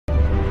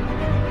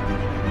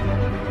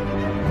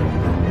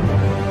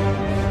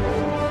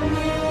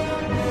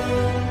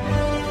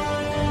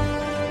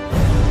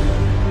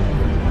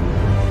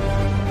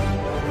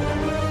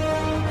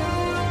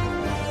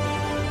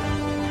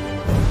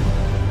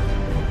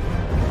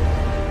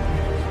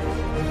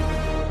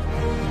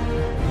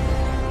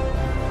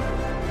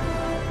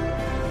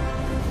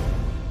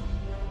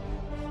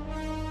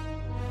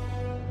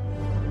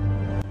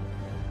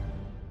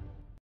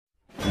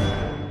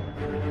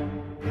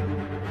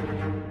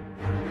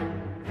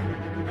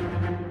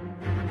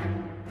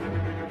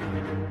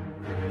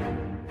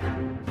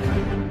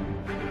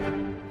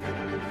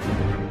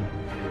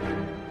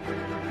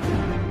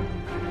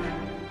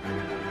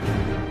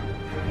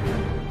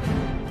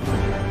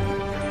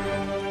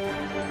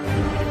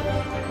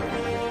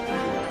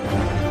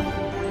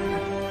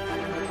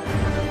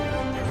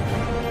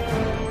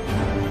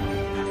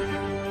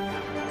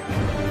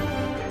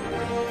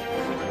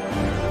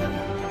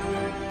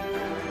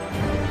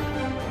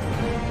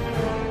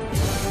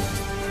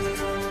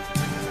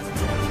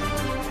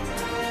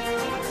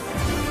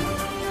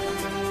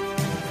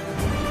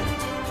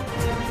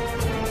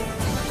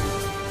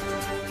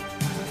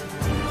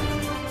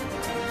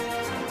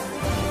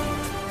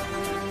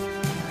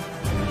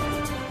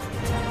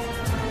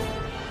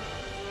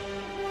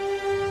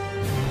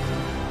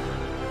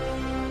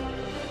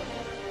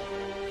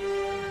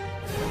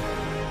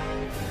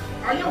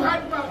Are you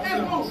hyped about this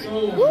movie?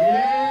 Woo!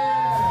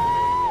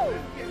 Yeah.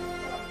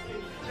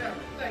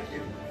 Thank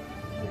you.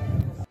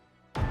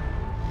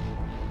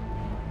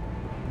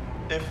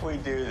 If we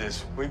do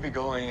this, we'd be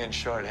going in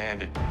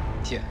short-handed.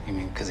 Yeah, you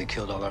mean because he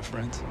killed all our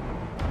friends?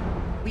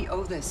 We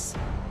owe this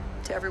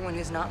to everyone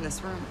who's not in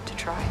this room to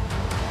try.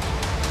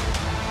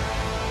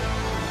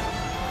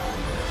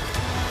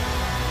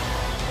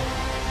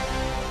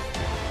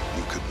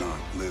 You could not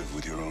live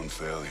with your own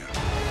failure.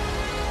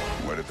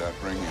 Where did that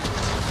bring you?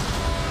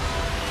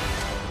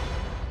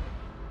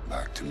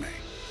 Back to me.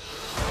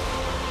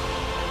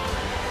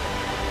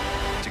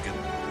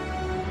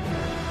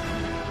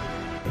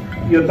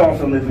 Your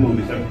thoughts on this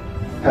movie, sir?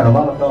 Had a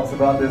lot of thoughts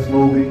about this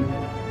movie.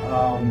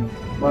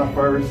 My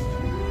first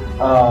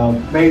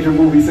major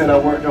movie set I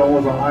worked on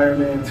was on Iron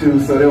Man 2,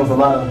 so there was a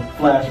lot of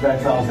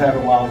flashbacks I was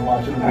having while I was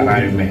watching the movie.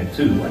 Iron Man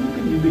 2. Why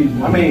couldn't you be?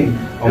 I mean,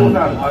 it was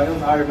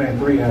Iron Man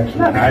 3 actually.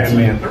 Not Iron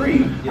Man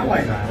 3. I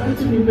like that. Why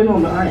couldn't you been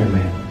on the Iron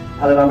Man?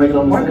 How did I make it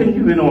on the Why couldn't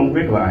you been on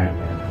regular Iron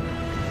Man?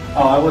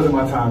 Oh, it wasn't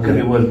my time.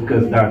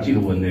 Because Don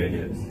Cheadle wasn't there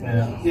yet.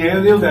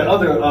 Yeah, it was that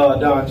other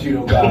Don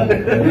Cheadle guy.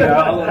 Yeah,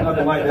 I love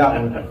nothing like that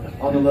one.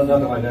 I love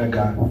nothing like that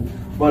guy.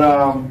 But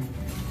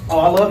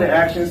I love the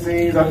action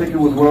scenes. I think it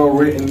was well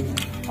written.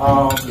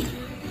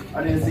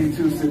 I didn't see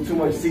too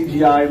much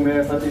CGI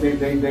mess. I think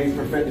they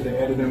perfected the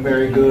editing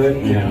very good.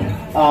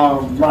 Yeah. A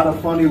lot of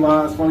funny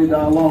lines, funny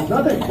dialogue.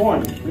 Nothing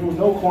corny. There was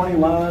no corny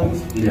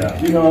lines. Yeah.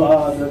 You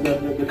know,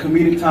 the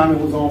comedic timing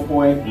was on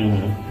point.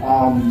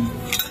 Mm-hmm.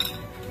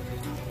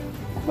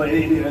 But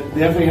it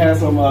definitely had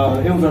some.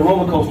 It was a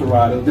roller coaster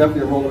ride. It was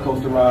definitely a roller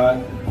coaster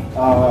ride.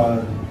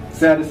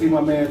 Sad to see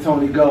my man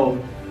Tony go.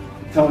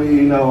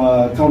 Tony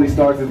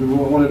Stark is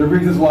one of the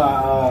reasons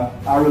why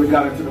I really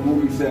got into the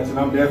movie sets, and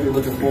I'm definitely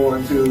looking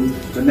forward to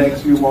the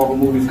next few Marvel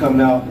movies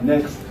coming out in the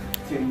next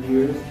 10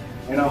 years.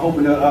 And I'm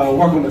hoping to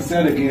work on the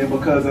set again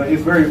because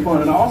it's very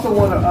fun. And I also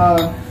want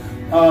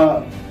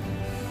to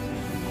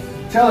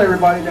tell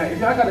everybody that if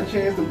y'all got a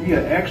chance to be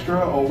an extra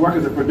or work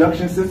as a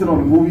production assistant on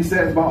the movie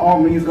sets, by all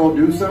means go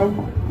do so.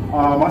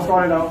 I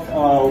started out,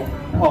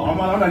 I'm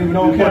not even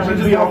on camera.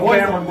 Just be on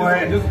camera,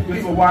 boy. Just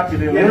for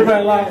watching it.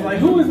 Everybody laughs like,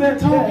 who is that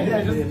talking?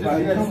 Yeah,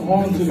 just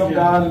on to some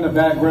guys in the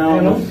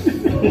background.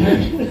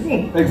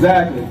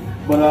 Exactly.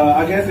 But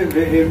I guess if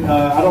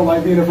I don't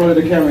like being in front of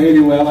the camera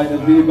anyway. I like to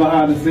be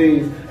behind the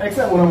scenes,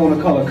 except when I'm on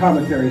a color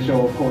commentary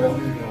show, of course.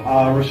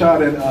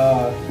 Rashad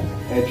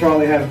and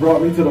Charlie has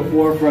brought me to the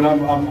forefront.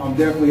 I'm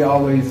definitely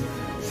always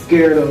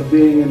scared of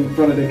being in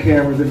front of the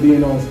cameras and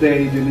being on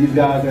stage, and these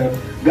guys have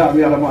got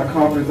me out of my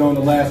comfort zone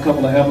the last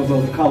couple of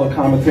episodes of color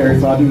commentary,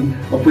 so I do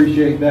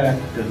appreciate that.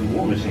 Because the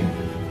War Machine.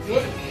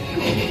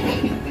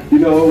 You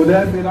know, with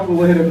that said, I'm going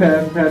to go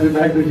ahead and pass it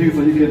back to you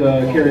so you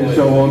can carry the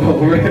show on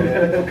over,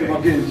 because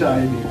I'm getting shy.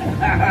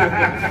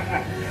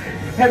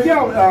 Have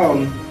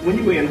y'all, when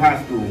you were in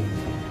high school,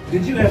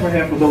 did you ever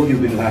have, for those of you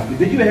who were in high school,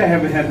 did you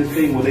ever have this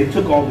thing where they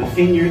took all the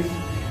seniors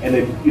and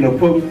they,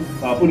 put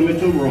them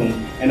into a room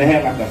and they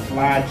had like a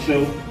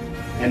slideshow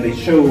and they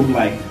showed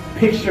like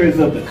pictures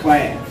of the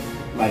class,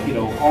 like,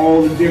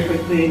 all the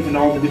different things and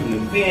all the different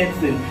events,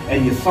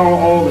 and you saw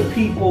all the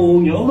people,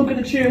 look at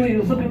the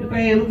cheerleaders, look at the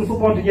band, look at the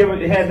football. Did you ever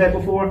had that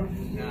before?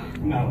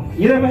 No.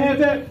 You never had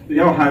that?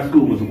 Y'all high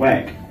school was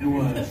whack. It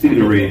was.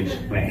 Cedar Ridge.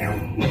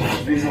 Bam.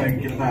 It's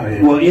like, get out of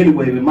here. Well,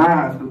 anyway, in my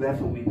high school,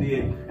 that's what we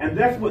did. And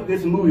that's what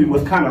this movie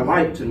was kind of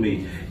like to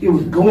me. It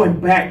was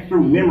going back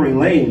through memory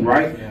lane,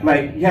 right? Yeah.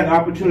 Like, you had the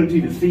opportunity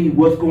to see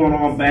what's going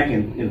on back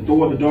in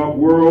Thor the Dark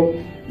World.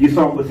 You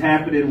saw what's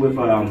happening with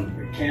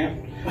Cap.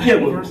 Yeah,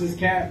 versus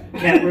Cap.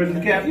 Cap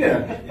versus Cap,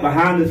 yeah.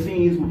 Behind the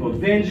scenes with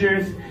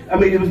Avengers. I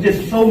mean, it was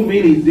just so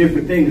many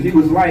different things. It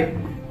was like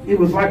a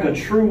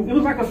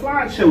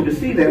slideshow to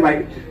see that.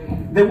 Like,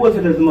 there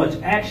wasn't as much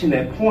action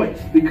at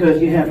points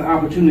because you had the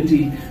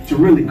opportunity to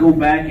really go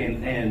back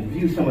and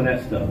view some of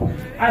that stuff.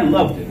 I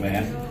loved it,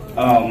 man.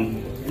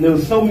 And there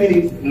was so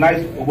many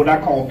nice, what I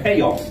call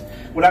payoffs.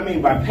 What I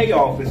mean by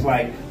payoff is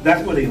like,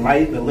 that's where they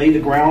lay the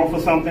ground for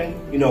something,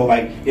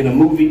 like in a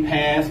movie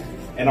past,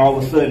 and all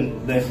of a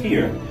sudden that's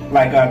here.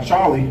 Like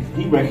Charlie,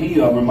 he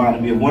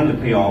reminded me of one of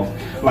the payoffs,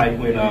 like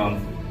when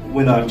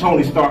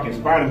Tony Stark and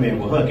Spider-Man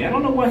were hugging. I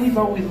don't know why he's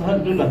always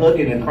doing the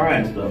hugging and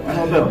crying stuff. I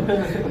don't know.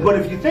 But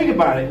if you think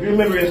about it, you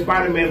remember in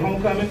Spider-Man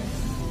Homecoming?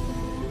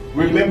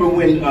 Remember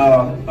when he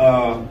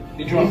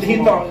dropped the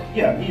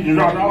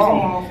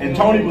ball, and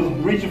Tony was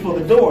reaching for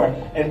the door,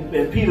 and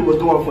Peter was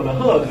going for the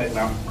hug. Like,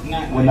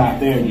 we're not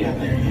there yet.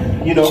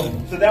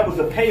 So that was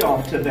a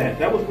payoff to that.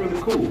 That was really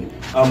cool.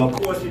 Of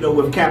course,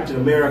 with Captain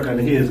America and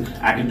his,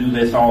 I can do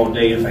this all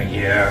day. It's like,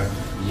 yeah,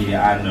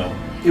 I know.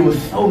 It was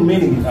so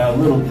many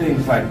little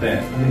things like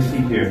that. Let me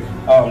see here.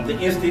 The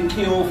instant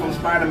kill from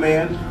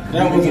Spider-Man.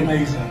 That was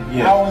amazing.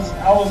 Yeah. I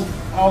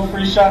was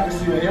pretty shocked to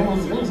see that. It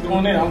was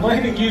going in. I'm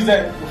glad he didn't use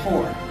that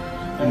before.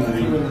 He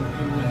would have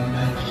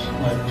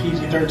been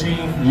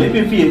PG-13. Maybe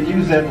if he had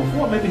used that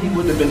before, maybe he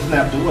wouldn't have been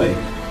snapped away.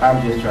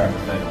 I'm just trying to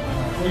say.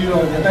 Well, you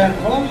know, at that,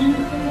 well,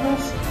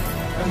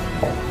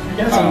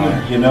 That's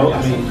okay. You know,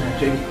 That's I mean,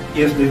 okay.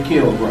 instant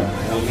kill, bro.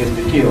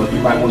 Instant kill.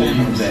 You might want to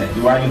use that.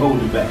 You already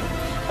hold it back.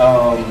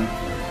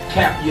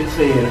 Cap gets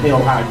saying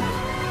Hell Hydra.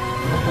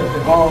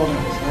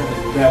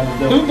 That was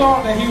dope. Who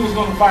thought that he was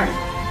going to fight?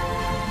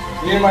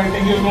 Did anybody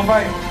think he was going to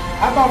fight?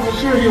 I thought for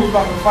sure he was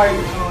about to fight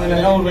in the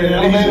elevator.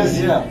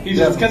 He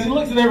just because he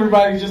looks at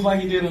everybody just like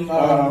he did in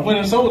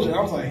Winter Soldier. I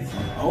was like,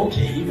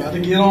 okay, he about to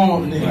get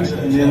on. And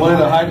then one of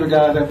the Hydra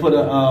guys that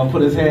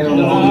put his hand on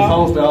his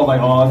holster, I was like,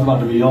 oh, it's about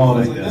to be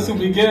on. Like, this will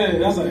be good.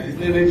 That's like,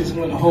 then they just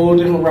went a whole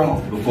different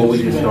route. Before we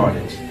get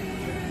started,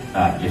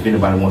 if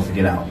anybody wants to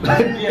get out.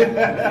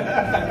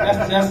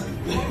 That's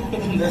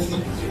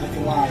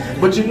a lie.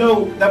 But you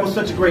know, that was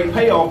such a great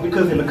payoff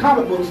because in the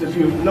comic books, if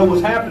you know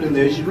what's happening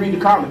there, you should read the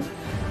comics.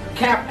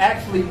 Cap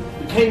actually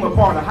became a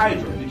part of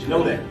Hydra. Did you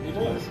know that? He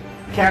does.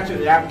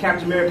 Captain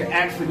America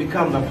actually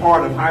becomes a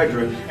part of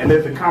Hydra, and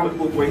there's a comic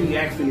book where he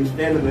actually is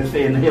standing there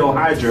saying "Hail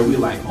Hydra." We're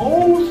like,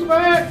 oh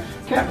snap!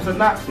 Cap's a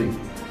Nazi.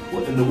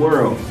 What in the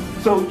world?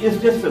 So it's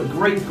just a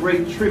great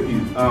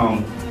tribute.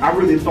 I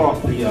really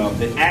thought the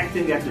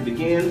acting at the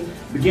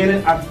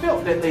beginning, I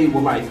felt that they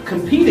were like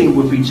competing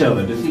with each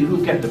other to see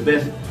who's got the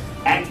best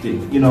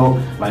acting. You know,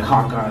 like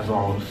Hawkeye's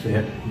all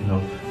upset. You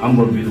know, I'm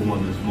gonna be the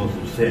one that's most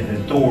upset,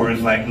 and Thor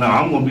is like, no,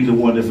 I'm gonna be the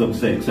one that's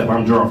upset, except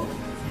I'm drunk.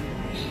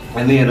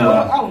 And then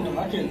I don't know.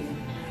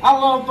 I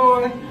love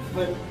Thor,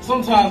 but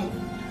sometimes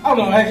I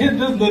don't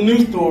know. The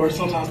new Thor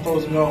sometimes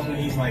throws me off when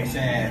he's like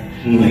sad.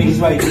 Mm-hmm. Like, he's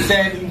like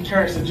sad and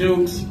cracks the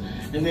jokes,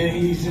 and then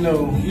he's you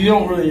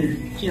can't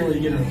really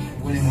get a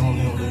win on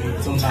him to me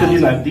sometimes. Because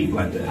you're not deep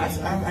like that.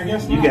 I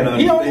guess you not. gotta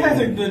He always has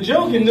understand. the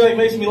joke and it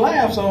makes me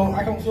laugh, so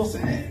I don't feel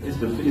sad. It's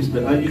the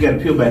you gotta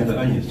peel back the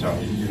onions,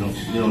 Charlie. You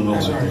don't know.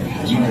 That's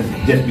right. You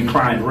can just be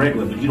crying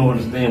regular, but you don't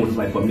understand what it's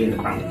like for men to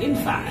cry on the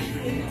inside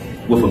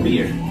with a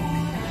beer.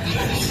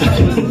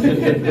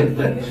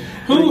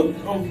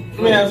 Let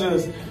me ask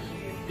this.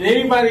 Did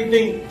anybody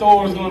think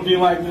Thor was going to be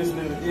like this in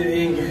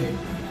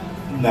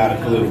Endgame? Not a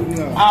clue.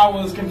 No. I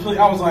was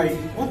like,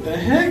 what the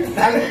heck?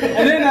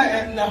 And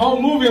then the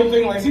whole movie, I'm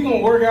thinking, like, is he going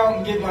to work out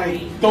and get,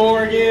 like,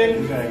 Thor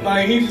again? Exactly.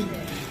 Like,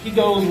 he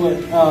goes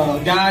with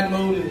God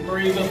mode and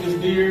braids up his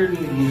beard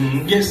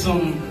and get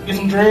some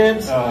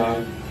dreads.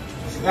 I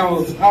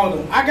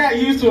got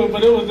used to it,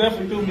 but it was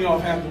definitely threw me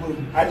off half the movie.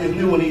 I just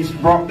knew when he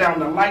brought down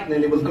the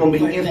lightning, it was going to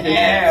be Like instant the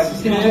abs.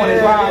 abs. He was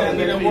 25 and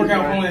then work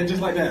out on it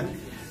just like that.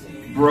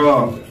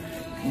 Bruh.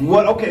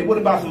 What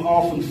about some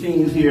awesome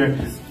scenes here?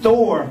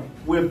 Thor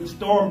with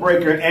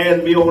Stormbreaker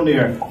and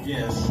Mjolnir.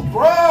 Yes.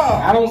 Bruh!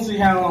 I don't see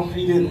how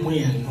he didn't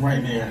win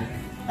right there.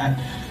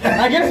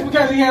 I guess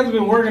because he hasn't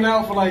been working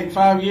out for like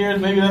 5 years,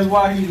 maybe that's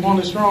why he won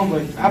it strong,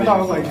 but I thought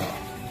I was like,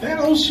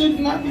 Thanos should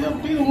not be able to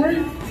beat him,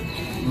 right?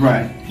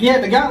 Right. He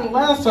had the gotten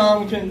last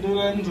time, couldn't do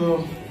that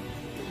until,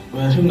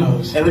 but who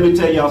knows? And let me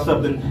tell y'all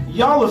something.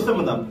 Y'all are some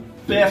of the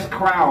best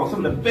crowd,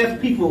 some of the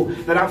best people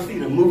that I've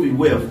seen a movie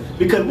with.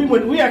 Because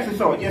we actually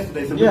saw it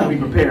yesterday, so we can be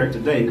prepared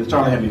today, because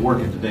Charlie had me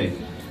working today.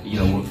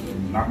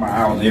 Knock my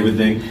hours and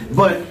everything.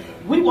 But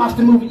we watched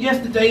the movie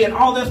yesterday and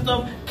all that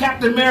stuff.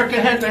 Captain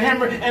America had the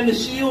hammer and the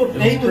shield,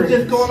 and he was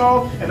just going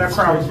off, and our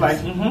crowd was like,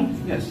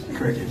 yes,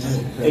 crickets.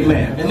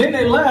 Amen. And then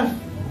they left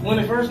when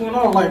it first went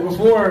off, like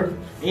before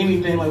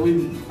anything,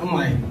 I'm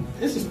like,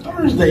 this is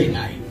Thursday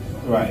night.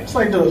 Right. It's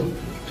like the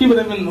people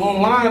that have been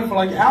online for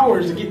like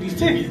hours to get these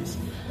tickets.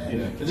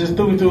 Yeah. It just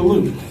threw me through a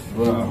loop.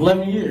 Wow.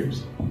 11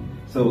 years.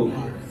 So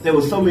there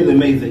was so many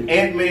amazing.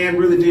 Ant-Man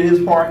really did his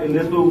part in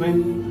this movie.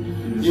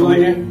 You like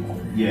it?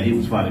 Yeah, he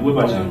was funny.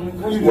 What about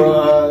you?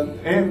 Well,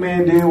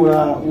 Ant-Man did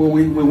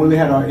when we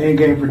had our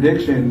Endgame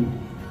prediction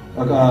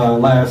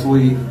last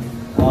week.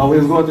 We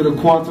was going through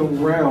the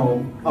quantum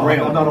realm.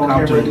 I'm not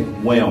on camera.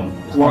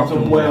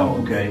 Quantum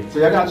realm. Okay. So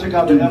y'all gotta check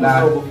out the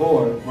episode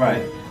before.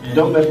 Right.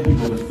 Don't mess with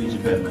people with speech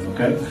impediment.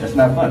 Okay. That's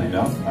not funny,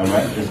 no. All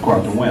right. It's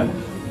quantum realm.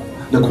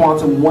 The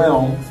quantum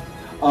realm.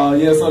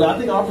 So I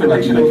think our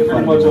prediction was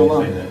pretty much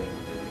online.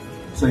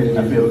 Say it.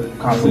 I feel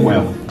quantum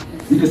realm.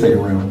 You can say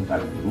realm.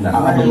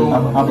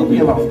 I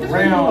believe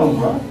realm,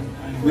 bro.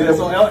 Yeah.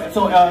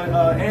 So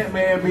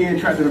Ant-Man being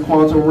trapped in the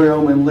quantum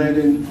realm and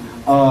landing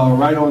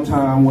right on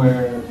time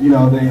where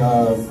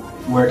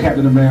where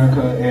Captain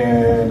America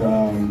and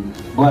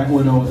Black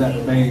Widow was at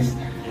the base,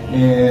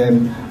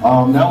 and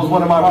that was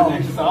one of my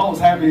predictions. So I was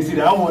happy to see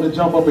that. I wanted to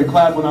jump up and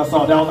clap when I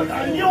saw that. I was like,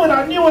 I knew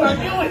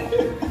it.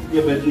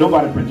 Yeah, but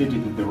nobody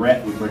predicted that the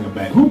rat would bring him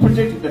back. Who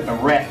predicted that the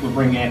rat would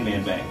bring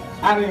Ant-Man back?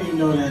 I didn't even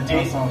know that until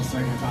I saw it the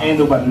second time. And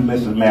nobody knew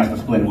Mr. Master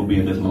Splinter would be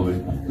in this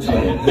movie.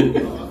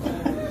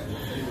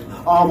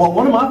 Well,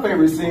 one of my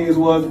favorite scenes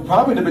was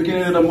probably the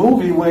beginning of the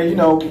movie when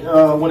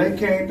when they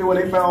came through and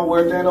they found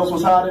where Thanos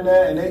was hiding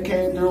at, and they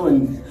came through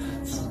and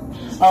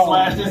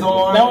slashed his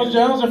arm. That was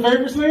your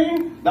favorite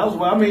scene? That was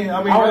what I mean.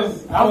 I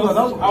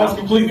was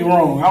completely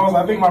wrong.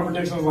 I think my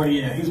prediction was like,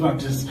 he's about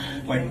to just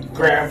like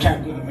grab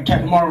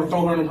Captain Marvel,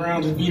 throw her on the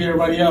ground, just beat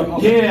everybody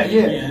up. Yeah.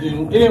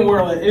 It didn't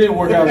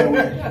work out that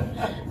way.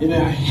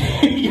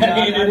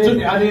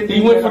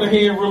 He went for the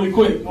head really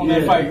quick on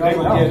that fight.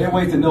 They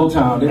wasted no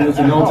time.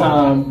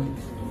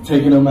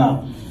 Taking him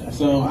out.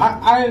 So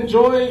I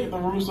enjoy the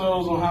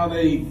Russos on how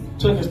they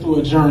took us through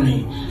a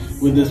journey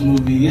with this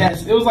movie.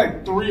 Yes, it was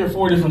like 3 or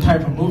 4 different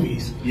type of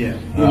movies. Yeah.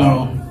 You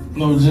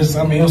know, just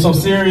I mean, it was so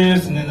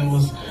serious, and then it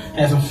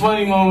had some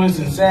funny moments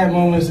and sad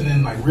moments, and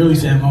then like really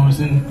sad moments,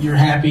 and you're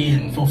happy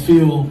and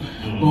fulfilled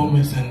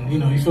moments, and you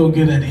know, you feel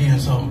good at the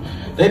end. So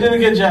they did a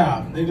good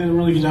job. They did a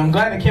really good job. I'm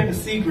glad they kept it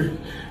secret.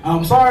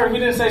 I'm sorry we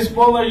didn't say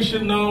spoiler. You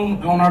should have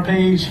known on our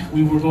page.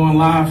 We were going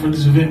live for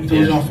this event. We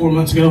told y'all 4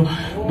 months ago,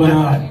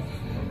 but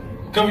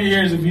cover your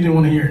ears if you didn't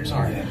want to hear it.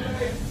 Sorry.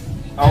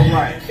 All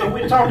right. So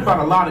we talked about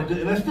a lot of good,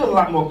 and there's still a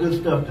lot more good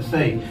stuff to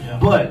say.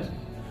 But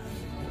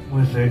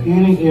was there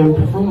any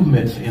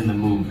improvements in the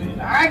movie?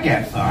 I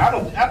guess so.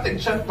 I think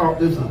Chuck thought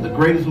this is the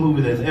greatest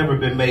movie that's ever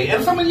been made,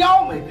 and some of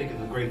y'all may think it's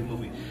the greatest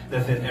movie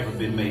that's ever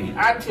been made.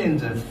 I tend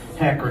to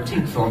have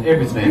critiques on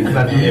everything because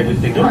I do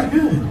everything right.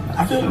 Good.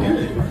 I feel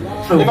good.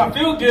 So if I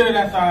feel good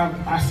after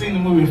I've seen the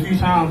movie a few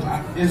times,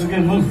 it's a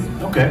good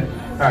movie. Okay.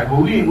 All right.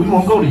 Well, we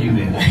won't go to you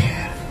then.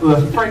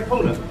 Frank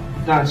Puna,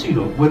 Don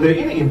Cheadle. Were there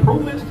any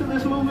improvements to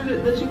this movie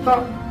that you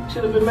thought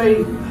should have been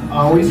made?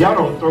 Y'all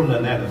don't throw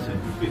nothing at us.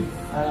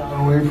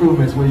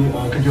 Improvements.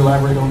 Could you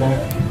elaborate on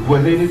that?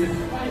 Was there anything?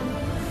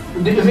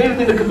 Is there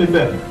anything that could be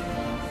better?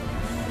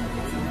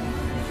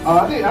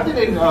 I think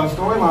they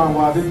storyline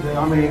wise. I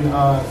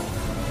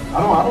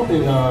don't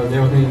think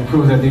there was any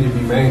improvements that needed to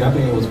be made. I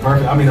think it was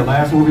perfect. I mean, the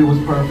last movie was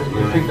perfect.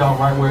 Really? They picked out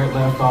right where it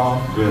left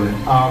off. Really?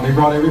 They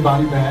brought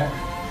everybody back.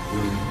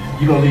 Really?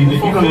 You gonna leave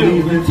this? You gonna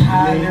leave this?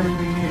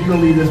 You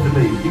gonna leave this to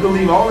me? You gonna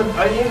leave all the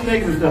any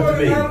negative stuff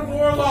to me?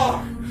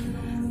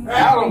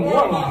 Adam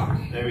Warlock.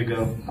 There we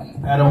go.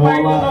 Adam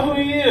Warlock. Warlock. Know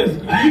who he is.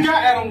 You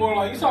got Adam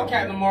Warlock. You saw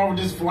Captain Marvel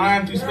just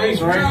flying through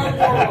space, right?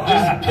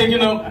 Just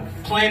picking up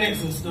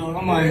planets and stuff.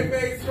 I'm like,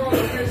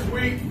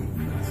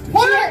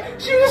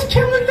 what? She was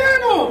killing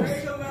Thanos.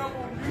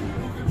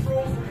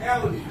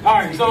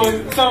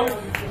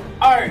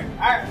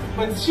 Alright,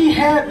 but she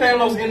had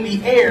Thanos in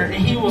the air and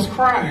he was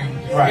crying.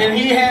 Right. And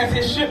he has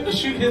his ship to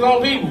shoot his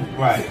own people.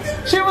 Right.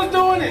 She was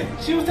doing it.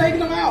 She was taking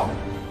them out.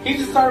 He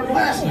just started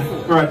blasting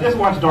her. Right, just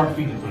watch Dark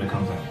Phoenix when it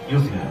comes out.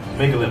 You'll see that.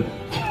 Make a living.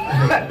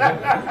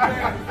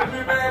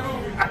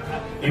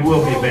 It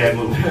will be a bad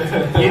movie.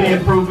 Any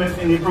improvements,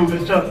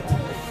 Chuck?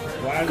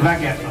 Because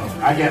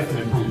I got some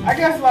improvements. I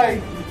guess,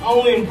 like,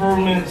 only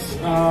improvements,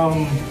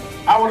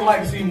 I would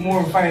like to see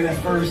more fight in that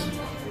first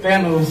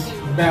Thanos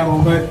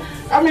battle, but,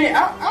 I mean,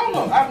 I don't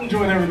know. I've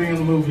enjoyed everything in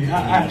the movie.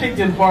 I picked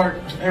it apart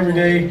every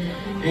day,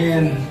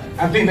 and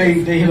I think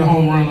they hit a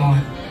home run on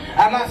it.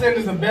 I'm not saying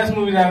it's the best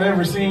movie that I've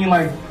ever seen,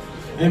 like,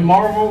 in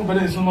Marvel, but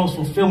it's the most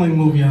fulfilling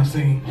movie I've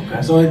seen.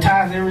 Okay. So it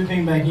ties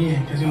everything back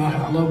in, because, you know,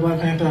 I love Black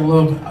Panther, I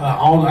love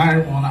all the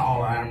Iron, well, not all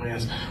the Iron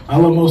Mans, I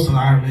love most of the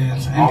Iron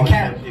Mans. And all the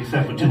Cap,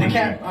 except for two. And the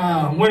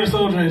Cap, Winter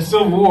Soldier and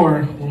Civil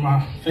War were my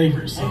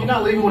favorites. So. And you're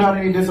not leaving without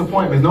any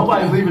disappointments.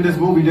 Nobody's leaving this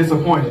movie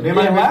disappointed. They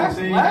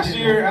last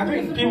year, I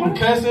think people were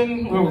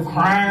cussing, we were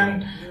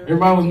crying,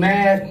 everybody was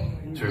mad.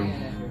 True.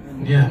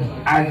 Yeah.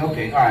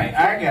 Okay. All right.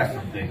 I got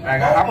something. I'm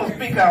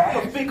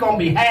gonna speak on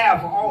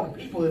behalf of all the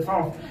people that's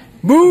on.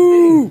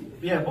 Boo!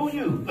 Yeah, boo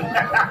you.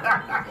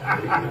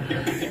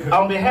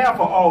 On behalf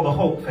of all the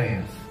Hulk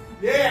fans.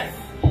 Yes.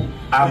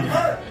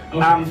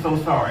 I'm so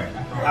sorry.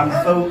 I'm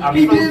so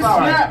he sorry. Did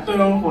snap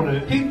though.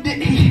 He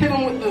hit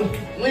him with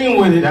the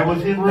lean with it. That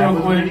was his. That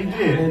was what he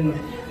did. And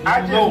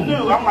I just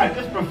knew. I'm like,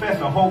 this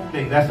Professor Hulk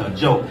thing. That's a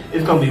joke.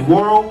 It's gonna be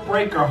World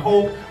Breaker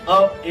Hulk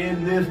up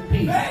in this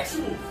piece.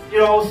 You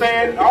know what I'm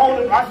saying?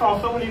 I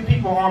saw so many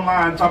people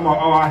online talking about,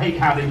 oh, I hate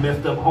how they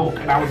messed up Hulk.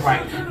 And I was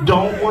like,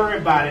 don't worry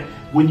about it.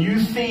 When you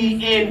see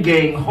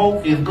Endgame,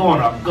 Hulk is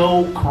gonna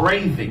go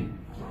crazy.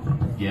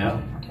 Yeah.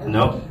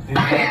 Nope.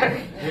 But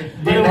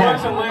it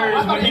was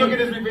hilarious. I thought he took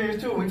his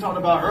revenge too. We talked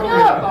about earlier.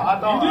 I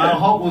thought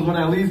Hulk was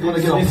at least going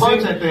to get a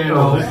punch at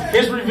Thanos.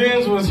 His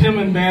revenge was him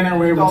and Banner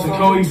were able to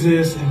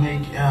coexist and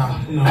make,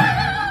 you know.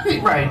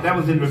 Right, that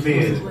was his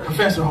revenge.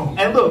 Professor Hulk.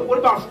 And look, what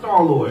about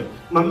Star-Lord?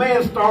 My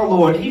man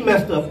Star-Lord, he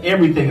messed up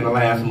everything in the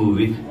last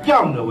movie.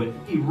 Y'all know it.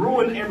 He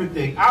ruined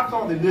everything. I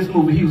thought in this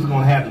movie he was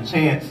going to have the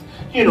chance,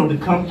 you know, to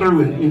come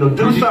through and, you know,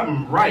 do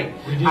something right.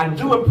 I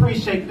do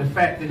appreciate the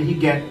fact that he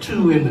got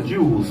 2 in the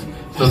jewels.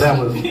 So that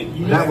was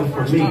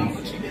for me.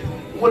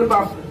 What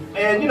about,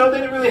 and you know, they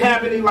didn't really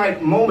have any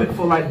like moment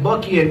for like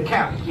Bucky and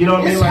Cap. You know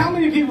what I mean? Like, how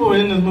many people are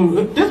in this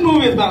movie? This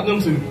movie is about them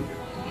two.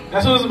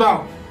 That's what it's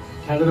about.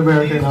 Captain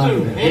America and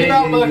Iron Man. Ain't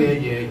about Bucky.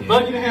 Yeah.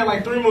 Bucky done had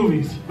like 3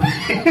 movies.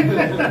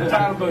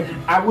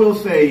 I will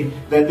say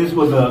that this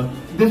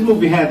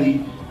movie had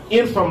the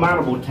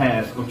insurmountable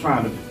task of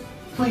trying to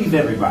please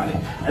everybody.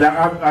 And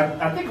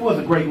I think it was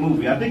a great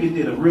movie. I think it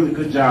did a really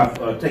good job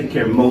taking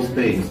care of most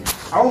things.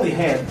 I only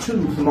had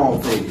 2 small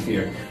things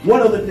here.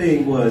 One other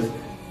thing was,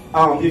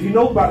 if you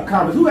know about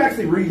comics, who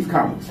actually reads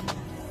comics?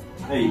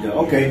 There you go.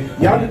 Okay.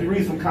 Y'all need to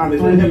read some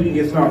comics. Let me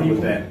get started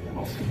with that.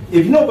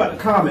 If you know about the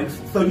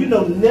comics, so you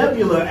know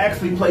Nebula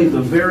actually plays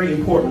a very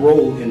important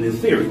role in this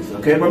series,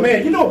 okay? But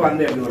man, you know about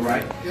Nebula,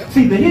 right? Yep.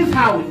 See, here's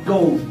how it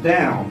goes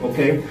down,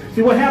 okay?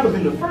 See, what happens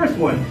in the first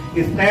one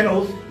is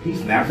Thanos, he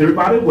snaps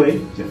everybody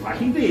away, just like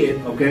he did,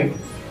 okay?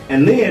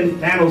 And then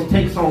Thanos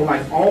takes on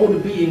like all the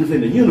beings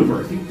in the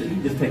universe. He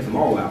just takes them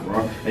all out,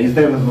 bro. And he's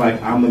Thanos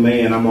like, I'm the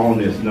man, I'm on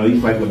this. You know,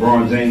 he's like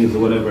LeBron James or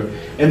whatever.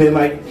 And then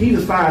like he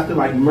decides to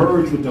like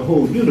merge with the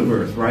whole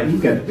universe, right? He's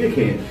got the big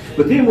head.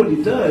 But then what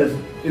he does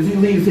is he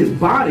leaves his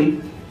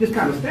body just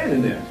kind of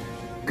standing there.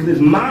 Because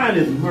his mind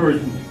is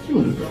merged with the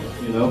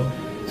universe, you know?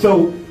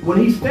 So when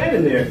he's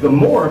standing there,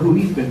 Gamora, who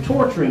he's been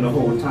torturing the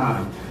whole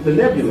time, the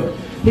Nebula,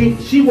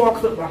 she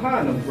walks up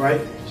behind him,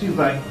 right? She's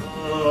like,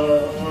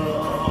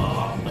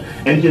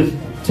 and just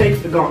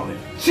takes the gauntlet.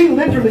 She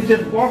literally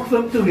just walks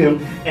up to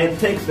him and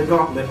takes the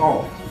gauntlet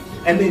off.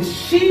 And then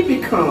she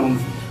becomes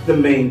the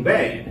main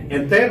bad.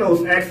 And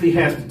Thanos actually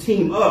has to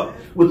team up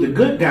with the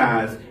good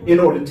guys in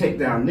order to take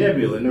down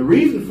Nebula. And the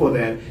reason for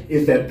that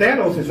is that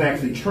Thanos is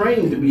actually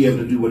trained to be able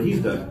to do what he's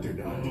done.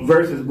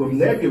 Versus with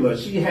Nebula,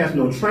 she has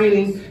no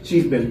training,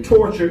 she's been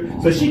tortured,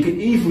 so she could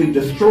easily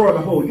destroy the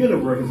whole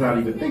universe without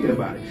even thinking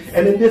about it.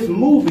 And in this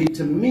movie,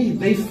 to me,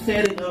 they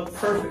set it up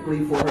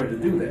perfectly for her to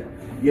do that.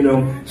 You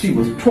know, she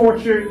was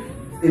tortured.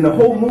 In the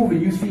whole movie,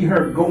 you see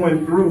her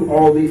going through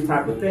all these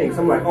type of things.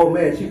 I'm like, oh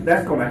man,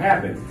 that's going to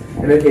happen.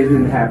 And it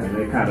didn't happen.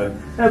 It kind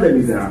of, that let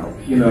me down,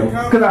 you know,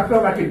 because I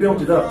felt like it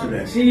built it up to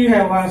that. She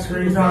had a lot of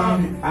screen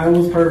time. I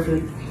was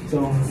perfect.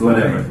 So,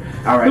 whatever.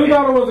 All right. Who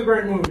thought it was a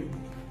great movie?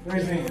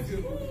 Raise your hands.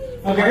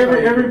 Okay,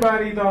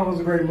 everybody thought it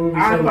was a great movie.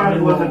 I thought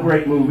it was a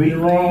great movie.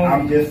 Wrong.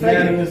 I'm just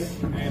saying.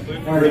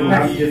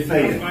 I'm just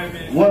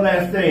saying. One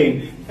last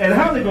thing. And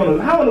how in the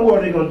world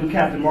are they gonna do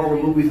Captain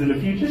Marvel movies in the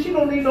future? She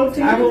don't need no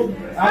team. I don't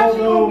She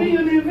gonna be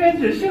in the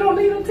Avengers? She don't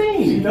need no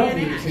team. She don't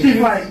need a team. She's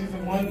like, she's a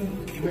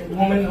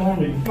one-woman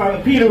army.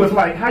 Peter was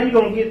like, how you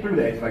gonna get through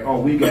that? She's like, oh,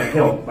 we got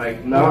help.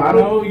 Like, no, I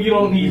don't. No, you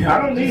don't need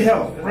help. I don't need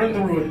help. Run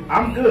through it.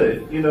 I'm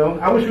good. You know,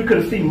 I wish we could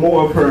have seen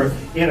more of her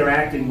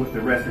interacting with the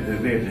rest of the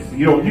Avengers.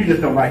 You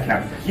just don't like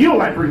Captain. You don't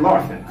like Brie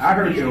Larson. I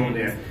heard you over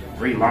there.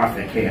 Brie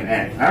Larson can't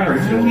act. I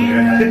heard you over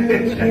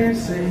there.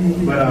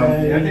 But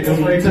I think that's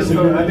what he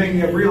took. I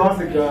think Brie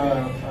Larson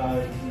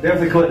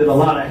definitely collected a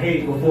lot of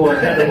hate before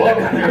Captain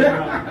Marvel came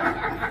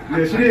out.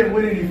 Yeah, she didn't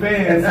win any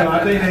fans, so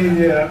I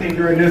think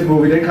during this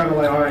movie they kind of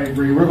like, all right,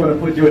 Brie, we're going to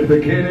put you at the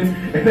beginning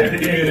and at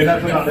the end, and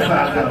that's about the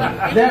size of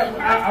it.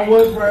 I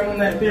was right on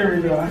that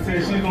theory though. I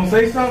said she's gonna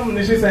say something,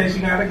 and she said she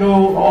gotta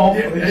go off,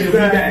 and she'll be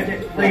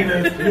back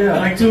later,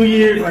 like 2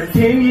 years, like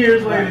 10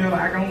 years later.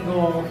 Like I'm gonna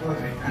go off.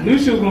 Okay. I knew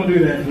she was gonna do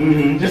that.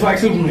 Mm-hmm. Just like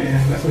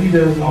Superman. That's what he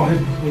does in all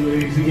his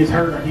movies. He gets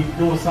hurt or he's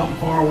doing something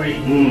far away.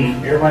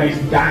 Mm-hmm. Everybody's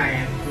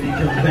dying. He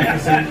comes back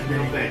and saves the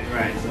day.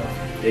 Right. So.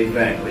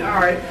 Exactly. All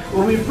right.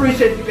 Well, we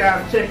appreciate you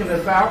guys checking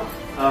us out,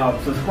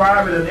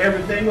 subscribing and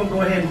everything. We'll go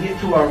ahead and get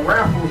to our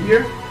raffle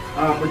here.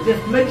 But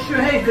just make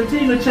sure, hey,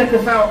 continue to check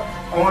us out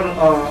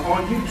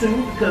on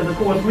YouTube, because of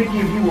course we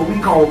give you what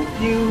we call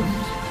views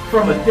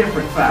from a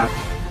different side.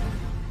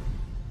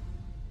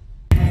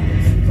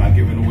 Not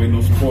giving away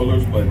no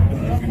spoilers, but the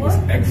movie was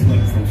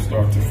excellent from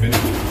start to finish.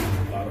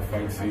 A lot of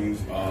fight scenes,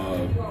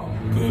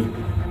 good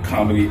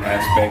comedy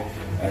aspect,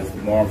 as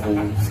the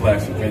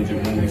Marvel/Avenger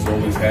movies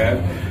always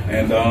have.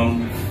 And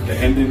the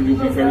ending, you'll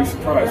be very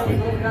surprised with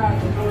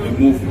the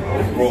movie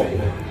overall.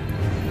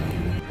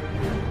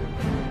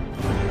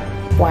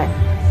 What?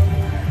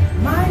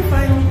 My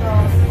final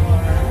thoughts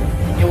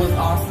are, it was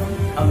awesome,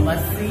 a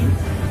must-see.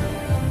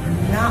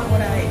 Not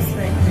what I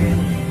expected,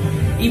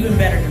 even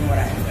better than what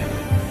I expected.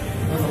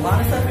 There was a lot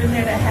of stuff in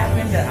there that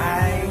happened that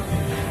I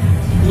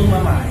blew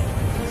my mind.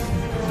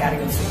 Gotta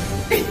go see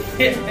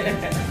it.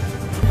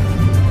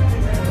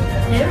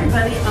 Hey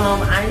everybody, I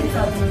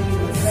thought the movie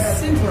was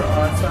super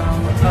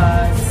awesome.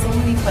 So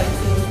many fight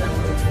scenes that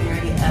were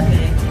very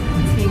epic,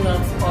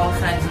 team-ups, all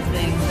kinds of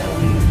things that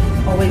we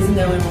always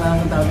know and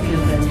love about the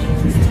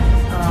Avengers.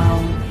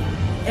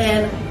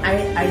 And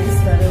I just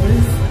thought it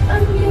was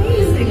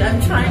amazing.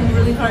 I'm trying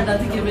really hard not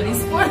to give any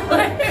spoilers.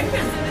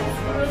 It's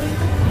really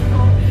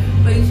cool.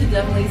 But you should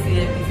definitely see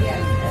it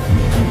because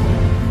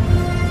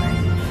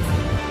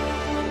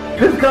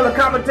This color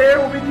commentary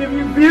will be giving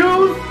you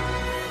views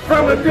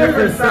from a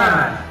different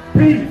side.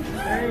 Peace.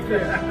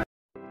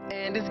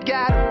 And it's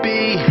gotta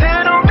be